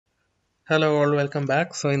Hello all, welcome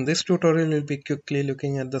back. So in this tutorial we'll be quickly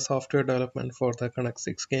looking at the software development for the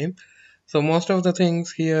Connect6 game. So most of the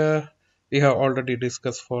things here we have already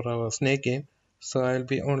discussed for our Snake game. So I'll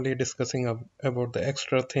be only discussing about the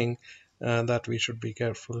extra thing that we should be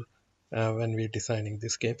careful when we're designing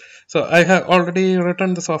this game. So I have already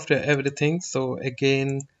written the software everything. So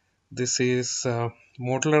again, this is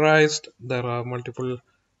modularized. There are multiple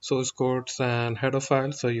source codes and header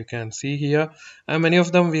files, so you can see here, and many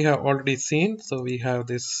of them we have already seen. So we have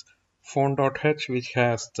this font.h which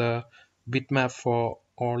has the bitmap for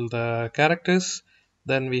all the characters.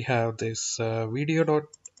 Then we have this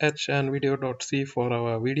video.h and video.c for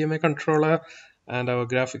our VDMA controller, and our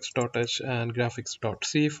graphics.h and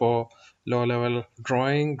graphics.c for low level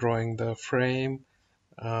drawing the frame,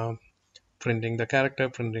 um, printing the character,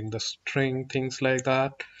 printing the string, things like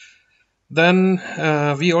that. Then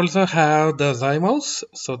we also have the Zymos,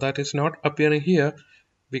 so that is not appearing here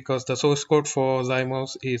because the source code for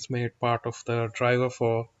Zymos is made part of the driver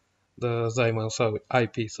for the Zymos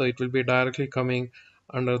IP. So it will be directly coming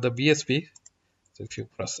under the BSP. So if you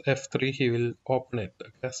press F3, he will open it.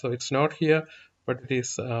 Okay, so it's not here, but it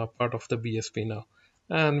is part of the BSP now.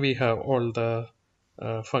 And we have all the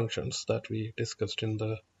functions that we discussed in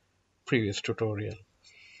the previous tutorial.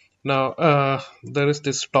 Now there is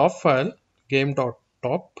this top file game.top.c,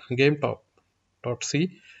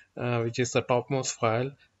 which is the topmost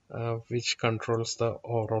file which controls the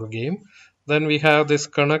overall game. Then we have this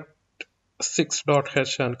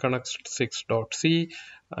connect6.h and connect6.c,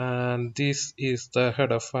 and this is the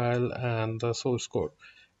header file and the source code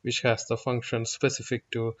which has the function specific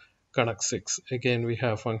to Connect6. Again, we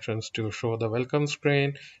have functions to show the welcome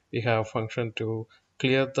screen. We have function to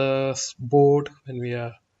clear the board when we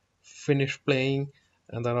are finished playing,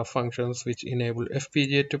 and there are functions which enable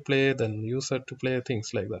FPGA to play, then user to play,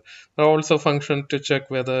 things like that. There are also functions to check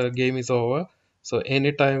whether game is over. So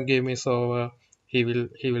anytime game is over, he will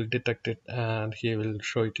detect it and he will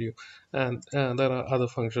show it to you. And there are other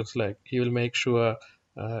functions like he will make sure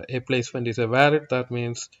a placement is a valid. That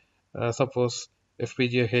means suppose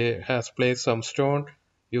FPGA has placed some stone,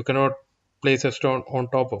 you cannot place a stone on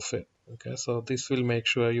top of it. Okay, so this will make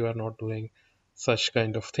sure you are not doing such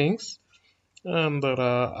kind of things. And there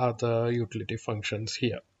are other utility functions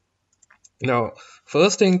here. Now,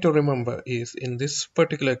 first thing to remember is in this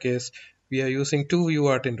particular case, we are using two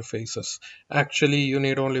UART interfaces. Actually, you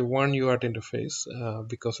need only one UART interface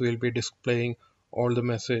because we'll be displaying all the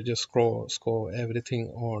messages, score, everything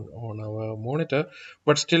on our monitor.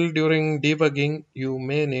 But still, during debugging, you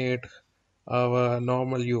may need our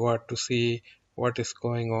normal UART to see what is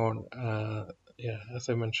going on. Yeah, as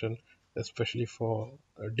I mentioned, especially for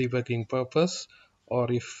debugging purpose,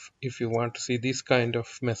 or if you want to see these kind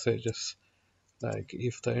of messages like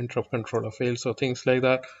if the interrupt controller fails or things like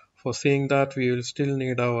that. For seeing that, we will still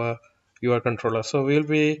need our UART controller. So we'll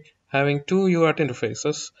be having two UART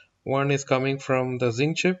interfaces. One is coming from the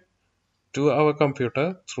Zynq chip to our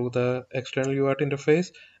computer through the external UART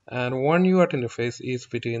interface, and one UART interface is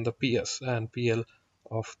between the PS and PL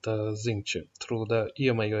of the Zynq chip through the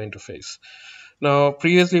EMIO interface. Now,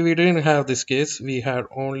 previously we didn't have this case. We had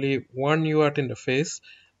only one UART interface,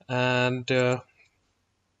 and that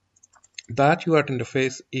UART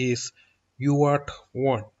interface is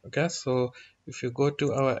UART1. Okay, so if you go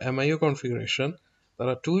to our MIU configuration, there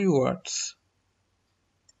are two UARTs.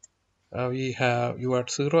 We have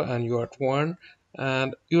UART0 and UART1,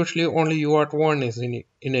 and usually only UART1 is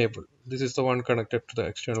enabled. This is the one connected to the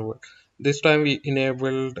external world. This time we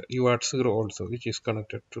enabled UART0 also, which is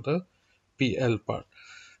connected to the PL part.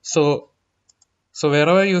 So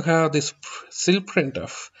wherever you have this SIL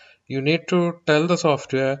printf, you need to tell the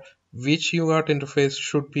software which UART interface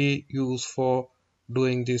should be used for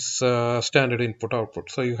doing this standard input output.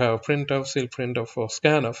 So you have printf, SIL printf, or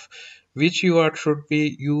scanf. Which UART should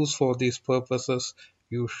be used for these purposes,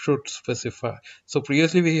 you should specify. So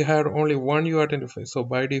previously we had only one UART interface. So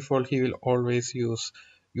by default, he will always use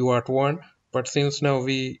UART1. But since now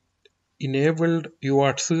we enabled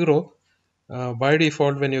UART0, by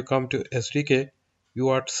default, when you come to SDK,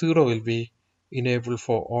 UART0 will be enabled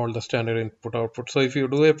for all the standard input output. So if you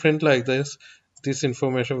do a print like this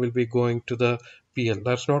information will be going to the PL.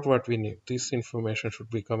 That's not what we need. This information should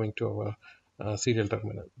be coming to our serial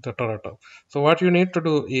terminal, the Toronto. So what you need to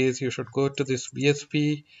do is you should go to this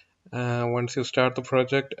BSP once you start the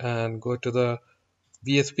project and go to the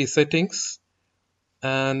BSP settings,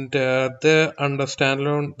 and there under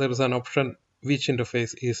standalone there is an option which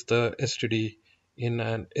interface is the STD in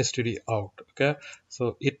and STD out. Okay,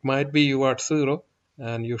 so it might be UART0,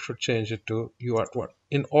 and you should change it to UART1.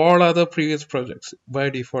 In all other previous projects, by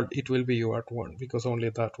default, it will be UART1 because only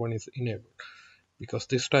that one is enabled. Because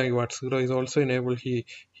this time UART0 is also enabled,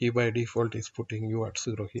 he by default is putting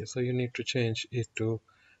UART0 here. So you need to change it to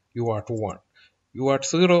UART1.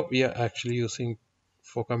 UART0 we are actually using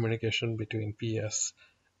for communication between PS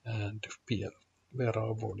and PL, where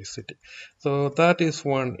our board is sitting. So that is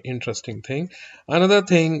one interesting thing. Another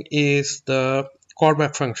thing is the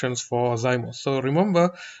callback functions for Zymos. So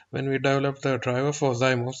remember, when we developed the driver for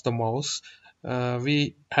Zymos, the mouse,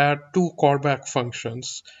 we had two callback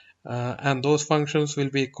functions, and those functions will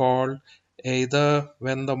be called either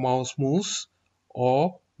when the mouse moves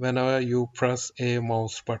or whenever you press a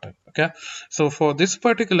mouse button. Okay, so for this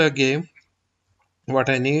particular game, what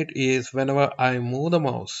I need is whenever I move the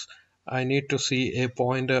mouse, I need to see a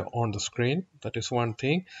pointer on the screen. That is one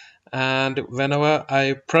thing. And whenever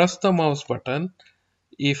I press the mouse button,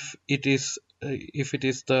 if it is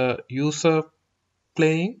the user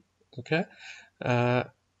playing, okay, uh,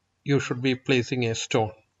 you should be placing a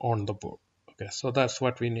stone on the board. Okay, so that's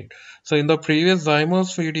what we need. So in the previous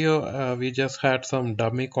Zymos video, we just had some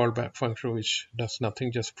dummy callback function which does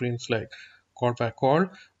nothing, just prints like callback call.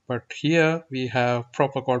 But here we have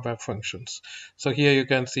proper callback functions. So here you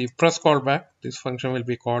can see press callback. This function will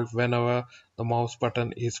be called whenever the mouse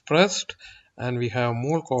button is pressed, and we have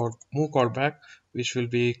move callback, which will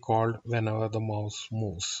be called whenever the mouse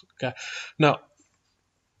moves. Okay, now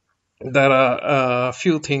there are a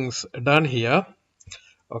few things done here.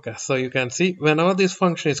 Okay, so you can see whenever this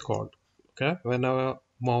function is called, okay, whenever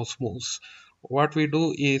mouse moves, what we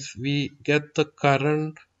do is we get the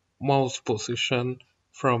current mouse position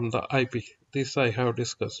from the IP. This I have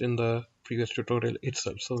discussed in the previous tutorial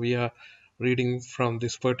itself. So we are reading from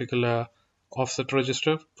this particular offset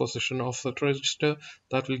register, position offset register,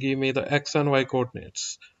 that will give me the X and Y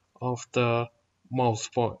coordinates of the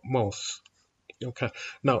mouse. Okay,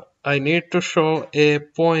 now I need to show a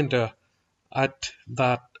pointer at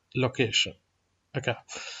that location. Okay,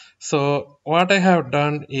 so what I have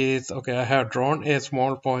done is, okay, I have drawn a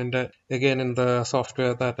small pointer again in the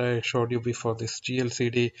software that I showed you before, this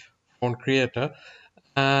GLCD font creator,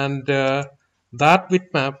 and that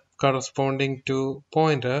bitmap corresponding to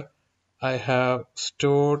pointer I have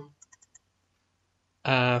stored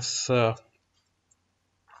as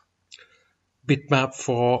bitmap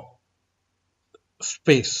for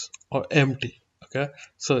space or empty. Okay,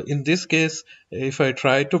 so in this case, if I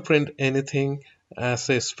try to print anything as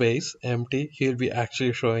a space empty, he'll be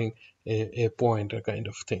actually showing a pointer kind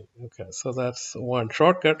of thing. Okay, so that's one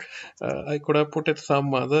shortcut. I could have put it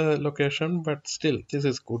some other location, but still this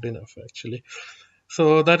is good enough actually.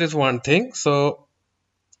 So that is one thing. So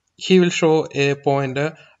he will show a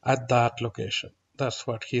pointer at that location. That's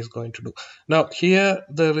what he is going to do. Now here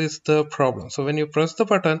there is the problem. So when you press the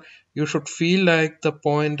button, you should feel like the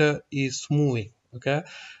pointer is moving. Okay,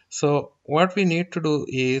 so what we need to do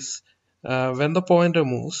is when the pointer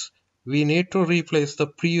moves, we need to replace the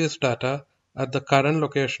previous data at the current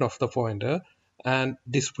location of the pointer and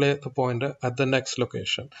display the pointer at the next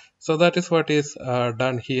location. So that is what is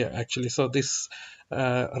done here actually. So this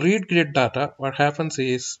read grid data, what happens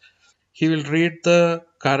is he will read the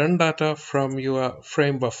current data from your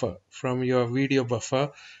frame buffer, from your video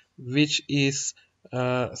buffer, which is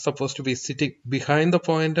supposed to be sitting behind the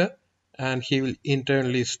pointer, and he will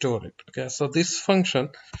internally store it. Okay, so this function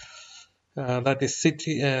that is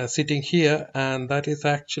sitting here, and that is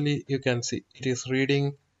actually, you can see it is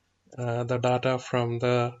reading the data from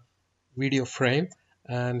the video frame,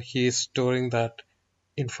 and he is storing that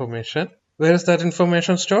information. Where is that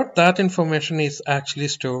information stored? That information is actually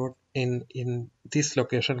stored in this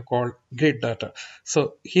location called grid data.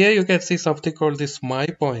 So here you can see something called this my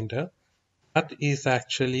pointer. That is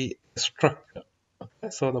actually a structure. Okay?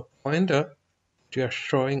 So the pointer you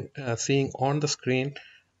are seeing on the screen,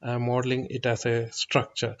 modeling it as a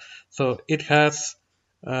structure. So it has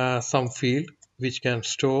some field which can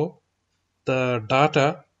store the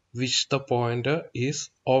data which the pointer is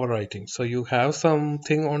overwriting. So you have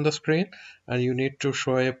something on the screen and you need to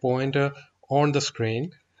show a pointer on the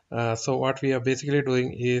screen. So what we are basically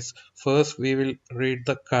doing is, first we will read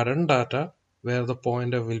the current data where the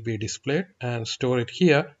pointer will be displayed and store it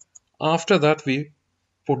here. After that we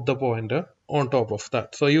put the pointer on top of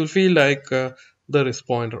that. So you'll feel like there is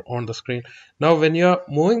pointer on the screen. Now when you are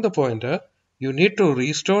moving the pointer, you need to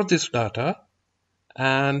restore this data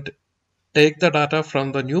and take the data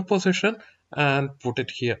from the new position and put it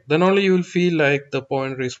here. Then only you will feel like the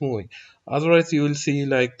pointer is moving. Otherwise you will see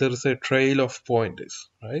like there is a trail of pointers,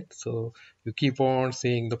 right? So you keep on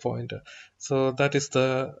seeing the pointer. So that is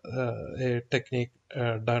the a technique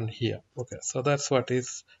done here. Okay, so that's what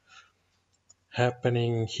is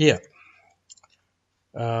happening here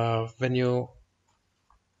when you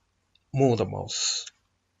move the mouse,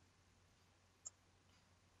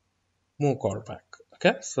 move callback.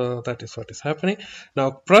 Okay, so that is what is happening.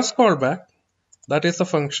 Now press callback, that is the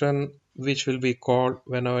function which will be called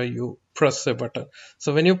whenever you press a button.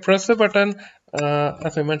 So when you press a button,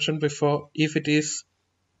 as I mentioned before, if it is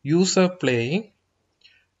user playing,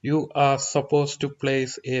 you are supposed to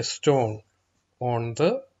place a stone on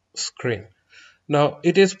the screen. Now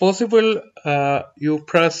it is possible you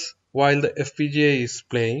press while the FPGA is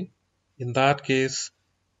playing. In that case,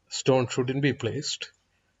 stone shouldn't be placed.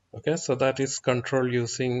 Okay, so that is control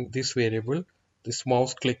using this variable, this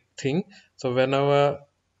mouse click thing. So whenever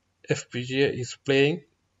FPGA is playing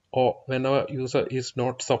or whenever user is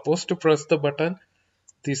not supposed to press the button,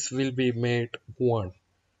 this will be made 1,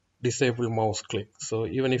 disable mouse click. So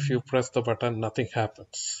even if you press the button, nothing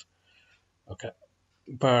happens. Okay,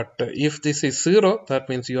 but if this is 0, that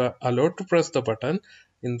means you are allowed to press the button.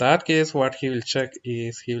 In that case, what he will check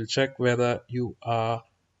is he will check whether you are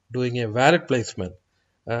doing a valid placement.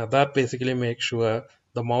 That basically makes sure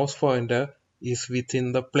the mouse pointer is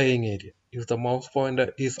within the playing area. If the mouse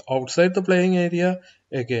pointer is outside the playing area,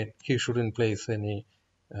 again, he shouldn't place any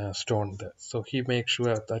stone there. So he makes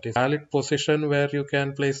sure that is valid position where you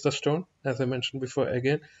can place the stone. As I mentioned before,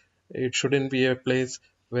 again, it shouldn't be a place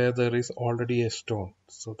where there is already a stone.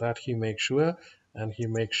 So that he makes sure, and he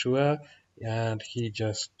makes sure, and he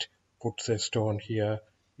just puts a stone here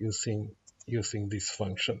using this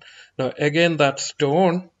function. Now again, that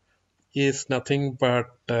stone is nothing but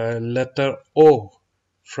letter O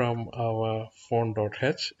from our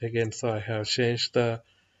phone.h. Again, so I have changed the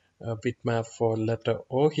bitmap for letter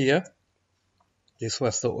O here. This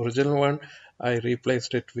was the original one. I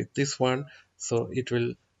replaced it with this one, so it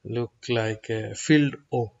will look like a filled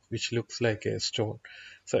O, which looks like a stone.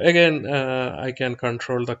 So again, I can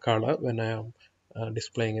control the color when I am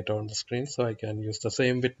displaying it on the screen. So I can use the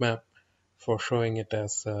same bitmap for showing it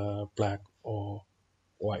as black or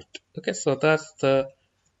white. Okay, so that's the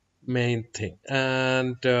main thing.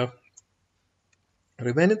 And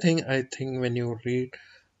remaining thing, I think when you read,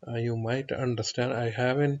 you might understand. I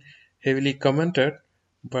haven't heavily commented,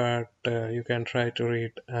 but you can try to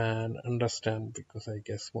read and understand because I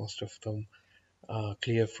guess most of them are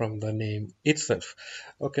clear from the name itself.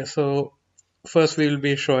 Okay, so first we will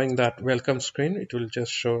be showing that welcome screen. It will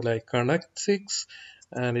just show like Connect6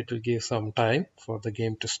 and it will give some time for the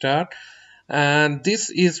game to start. And this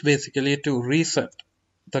is basically to reset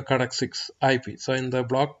the Connect6 IP. So in the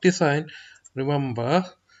block design, remember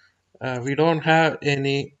we don't have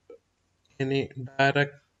any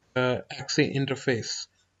direct AXI interface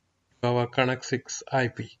to our Connect6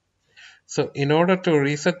 IP. So in order to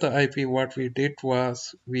reset the IP, what we did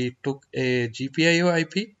was we took a GPIO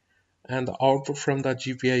IP and the output from the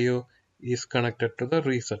GPIO is connected to the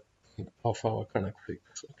reset of our Connect6.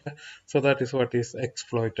 Okay? So that is what is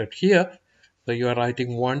exploited here. So you are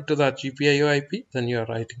writing 1 to that GPIO IP, then you are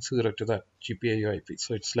writing 0 to that GPIO IP.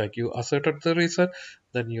 So it's like you asserted the reset,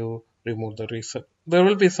 then you remove the reset. There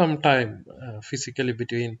will be some time physically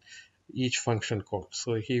between each function call,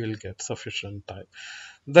 so he will get sufficient time.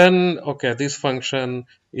 Then, okay, this function,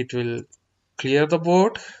 it will clear the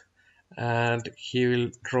board and he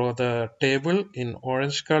will draw the table in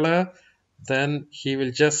orange color. Then he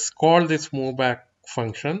will just call this move back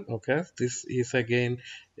function. Okay, this is again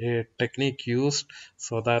a technique used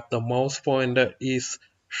so that the mouse pointer is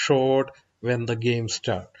showed when the game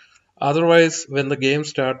start. Otherwise, when the game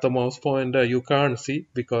start, the mouse pointer you can't see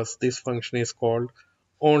because this function is called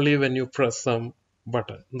only when you press some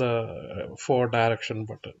button, the 4 direction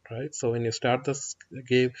button, right? So when you start this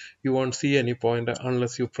game, you won't see any pointer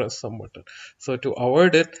unless you press some button. So to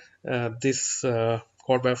avoid it, this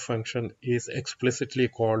callback function is explicitly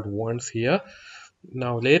called once here.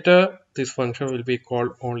 Now later, this function will be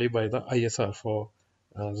called only by the ISR for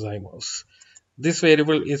Zymos. This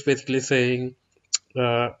variable is basically saying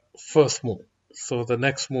first move. So the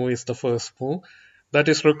next move is the first move. That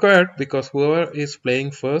is required because whoever is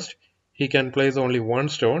playing first, he can place only 1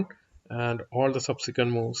 stone, and all the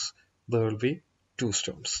subsequent moves there will be 2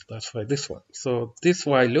 stones. That's why this one. So this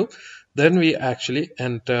while loop, then we actually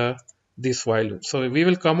enter this while loop. So we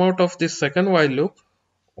will come out of this second while loop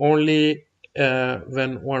only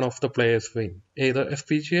when one of the players win, either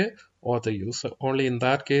FPGA or the user. Only in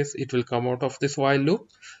that case it will come out of this while loop.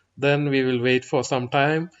 Then we will wait for some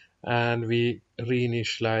time and we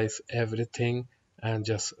reinitialize everything and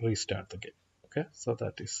just restart the game. Okay, so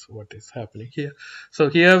that is what is happening here. So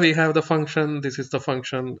here we have the function. This is the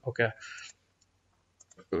function, okay,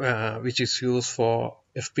 which is used for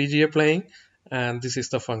FPGA playing, and this is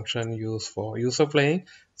the function used for user playing.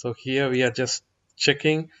 So here we are just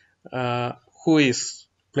checking who is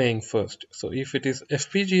playing first. So if it is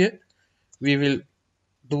FPGA, we will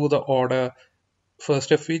do the order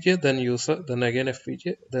first FPGA, then user, then again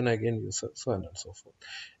FPGA, then again user, so on and so forth.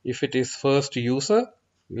 If it is first user,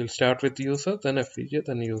 we will start with user, then FPGA,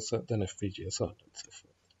 then user, then FPGA, so on and so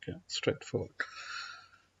forth. Okay, straightforward.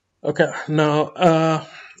 Okay, now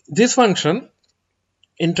this function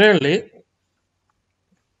internally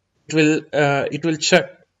it will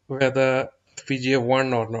check whether FPGA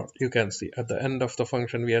won or not. You can see at the end of the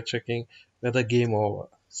function we are checking whether game over.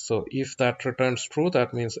 So if that returns true,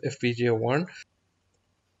 that means FPGA won.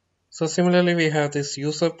 So similarly, we have this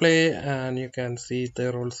user play, and you can see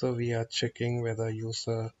there also we are checking whether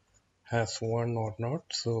user has won or not.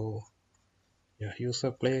 So yeah,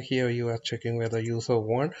 user play, here you are checking whether user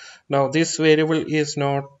won. Now this variable is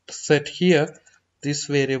not set here. This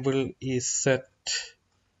variable is set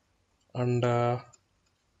under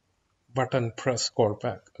button press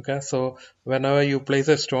callback. Okay, so whenever you place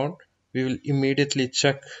a stone, we will immediately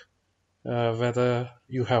check whether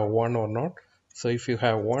you have won or not. So if you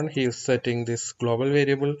have won, he is setting this global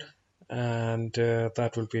variable, and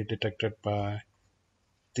that will be detected by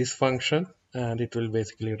this function, and it will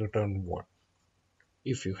basically return 1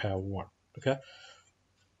 if you have won. Okay,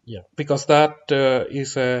 yeah, because that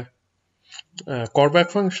is a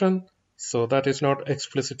callback function, so that is not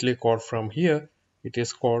explicitly called from here, it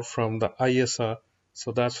is called from the ISR.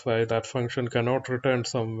 So that's why that function cannot return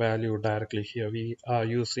some value directly here. We are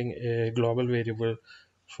using a global variable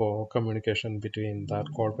for communication between that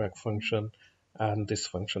callback function and this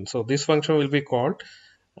function. So this function will be called,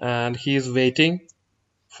 and he is waiting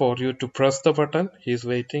for you to press the button. He is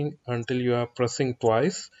waiting until you are pressing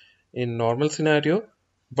twice in normal scenario,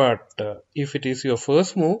 but if it is your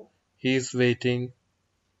first move, he is waiting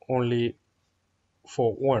only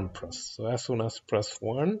for one press. So as soon as press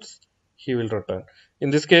once, he will return.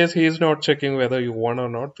 In this case, he is not checking whether you won or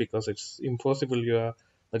not, because it's impossible. You are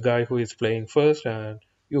the guy who is playing first, and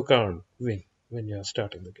you can't win when you are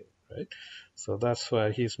starting the game, right? So that's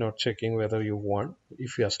why he's not checking whether you won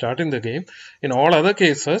if you are starting the game. In all other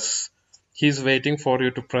cases, he's waiting for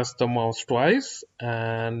you to press the mouse twice,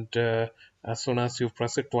 and as soon as you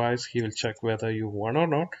press it twice, he will check whether you won or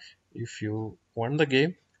not. If you won the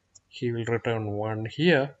game, he will return 1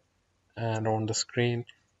 here, and on the screen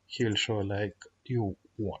he will show like you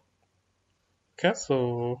won. Okay,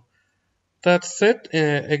 so that's it.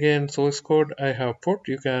 Again, source code I have put.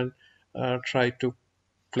 You can try to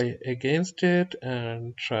play against it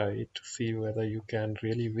and try to see whether you can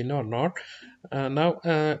really win or not. Now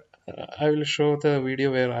I will show the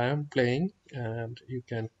video where I am playing, and you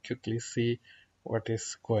can quickly see what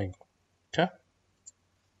is going on. Okay,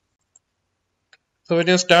 so when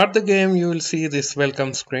you start the game, you will see this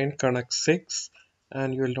welcome screen, Connect6,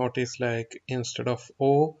 and you will notice like instead of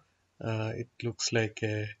O, it looks like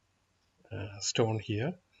a stone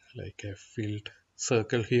here, like a filled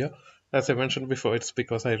circle here. As I mentioned before, it's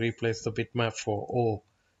because I replaced the bitmap for O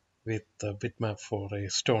with the bitmap for a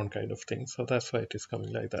stone kind of thing. So that's why it is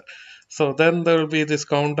coming like that. So then there will be this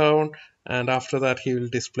countdown, and after that he will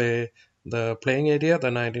display the playing area,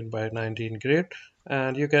 the 19 by 19 grid,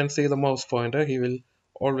 and you can see the mouse pointer. He will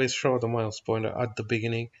always show the mouse pointer at the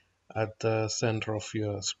beginning, at the center of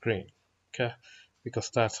your screen. Okay,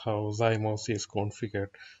 because that's how Zymos is configured.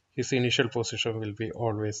 His initial position will be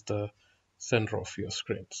always the center of your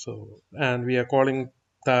screen. So, and we are calling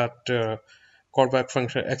that callback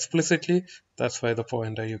function explicitly. That's why the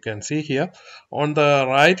pointer you can see here. On the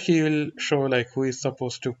right, he will show like who is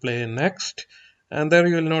supposed to play next. And there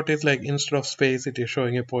you will notice like instead of space, it is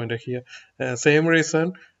showing a pointer here. Same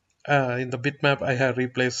reason in the bitmap, I have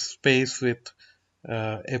replaced space with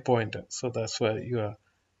a pointer. So that's why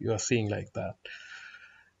you are seeing like that.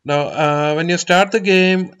 Now, when you start the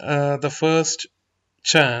game, the first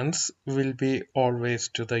chance will be always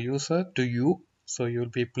to the user, to you. So you'll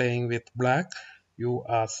be playing with black. You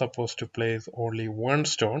are supposed to place only one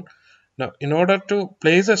stone. Now, in order to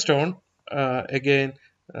place a stone, again,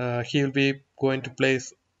 he'll be going to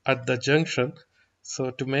place at the junction. So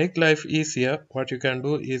to make life easier, what you can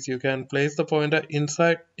do is you can place the pointer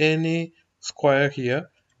inside any square here,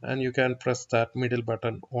 and you can press that middle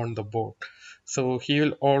button on the board. So he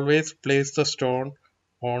will always place the stone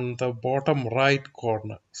on the bottom right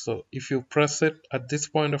corner. So if you press it at this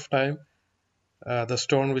point of time, the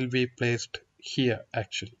stone will be placed here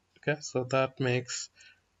actually. Okay, so that makes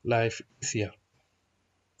life easier.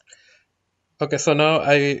 Okay, so now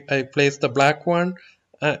I place the black one.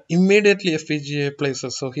 Immediately FPGA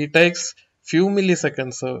places. So he takes few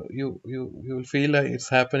milliseconds. So you will feel like it's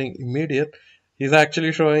happening immediate. He's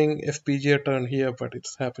actually showing FPGA turn here, but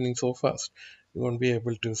it's happening so fast you won't be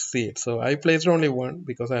able to see it. So I placed only one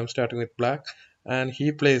because I'm starting with black, and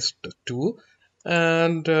he placed two.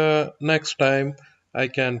 And next time I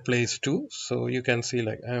can place two. So you can see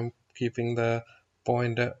like I'm keeping the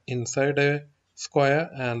pointer inside a square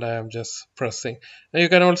and I am just pressing. And you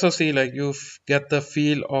can also see like you get the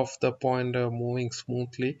feel of the pointer moving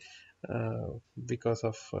smoothly uh, because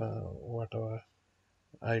of whatever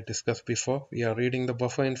I discussed before. We are reading the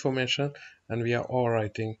buffer information and we are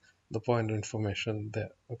overwriting the pointer information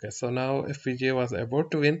there. Okay, so now FPGA was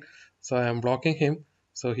about to win, so I am blocking him.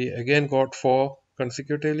 So he again got 4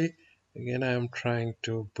 consecutively. Again I am trying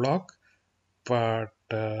to block, but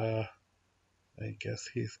I guess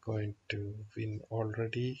he's going to win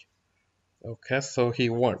already. Okay, so he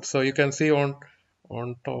won. So you can see on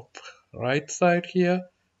top right side here,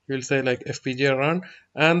 you will say like FPGA run,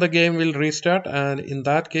 and the game will restart. And in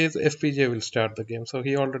that case, FPGA will start the game. So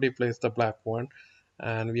he already plays the black one,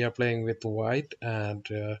 and we are playing with white. And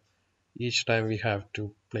each time we have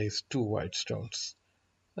to place 2 white stones,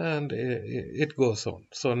 and it goes on.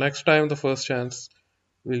 So next time, the first chance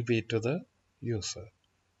will be to the user,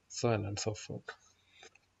 so on and so forth.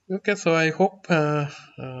 Okay, so I hope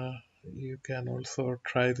you can also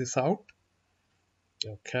try this out.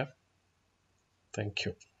 Okay, thank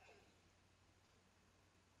you.